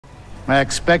I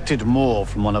expected more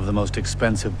from one of the most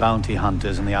expensive bounty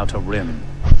hunters in the Outer Rim.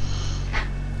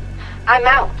 I'm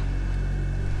out.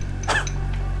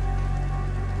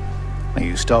 May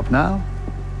you stop now?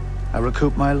 I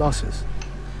recoup my losses.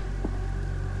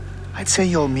 I'd say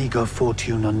your meager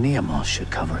fortune on Neamos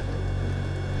should cover it.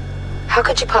 How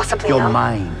could you possibly You're know?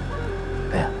 mine,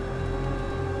 Belle.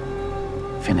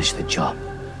 Finish the job.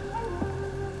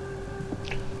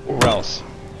 Or else.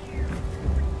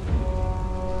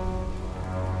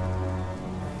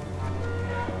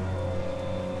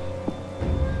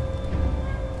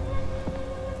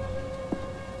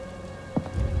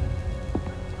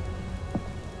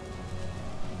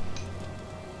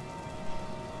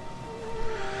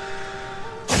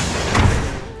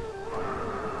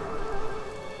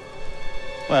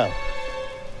 Well,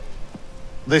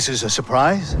 this is a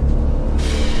surprise.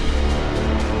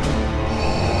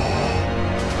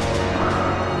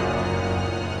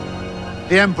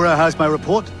 The Emperor has my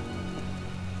report.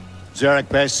 Zarek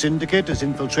Bear's syndicate has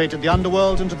infiltrated the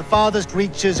underworld into the farthest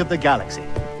reaches of the galaxy.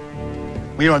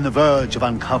 We are on the verge of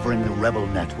uncovering the rebel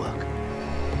network.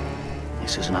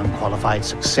 This is an unqualified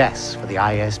success for the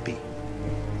ISB.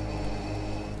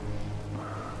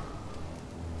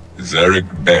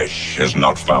 Zarek Besh has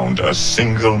not found a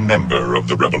single member of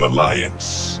the Rebel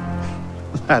Alliance.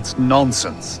 That's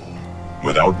nonsense.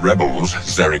 Without rebels,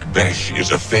 Zarek Besh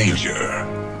is a failure.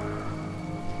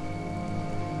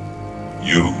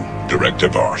 You, Director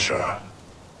Varsha,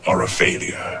 are a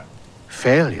failure.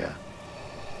 Failure?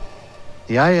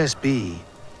 The ISB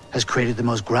has created the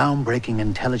most groundbreaking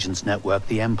intelligence network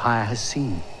the Empire has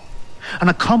seen, and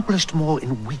accomplished more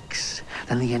in weeks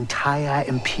than the entire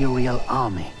Imperial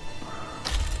Army.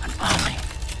 An army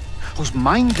whose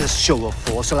mindless show of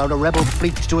force allowed a rebel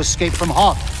fleet to escape from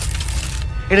Hoth.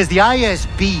 It is the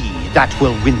ISB that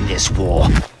will win this war.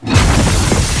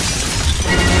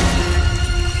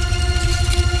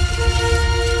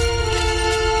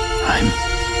 I'm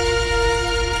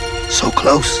so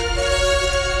close.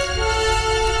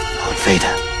 Lord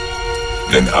Vader.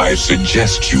 Then I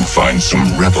suggest you find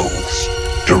some rebels,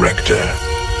 Director.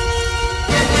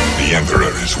 The Emperor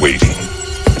is waiting.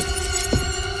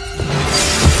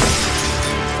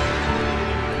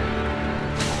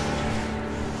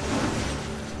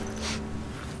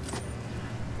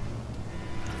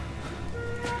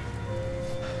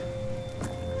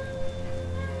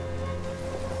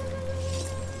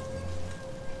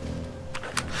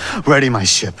 Ready my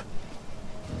ship.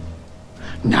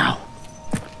 Now.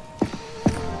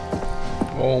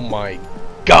 Oh my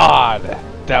god,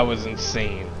 that was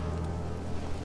insane.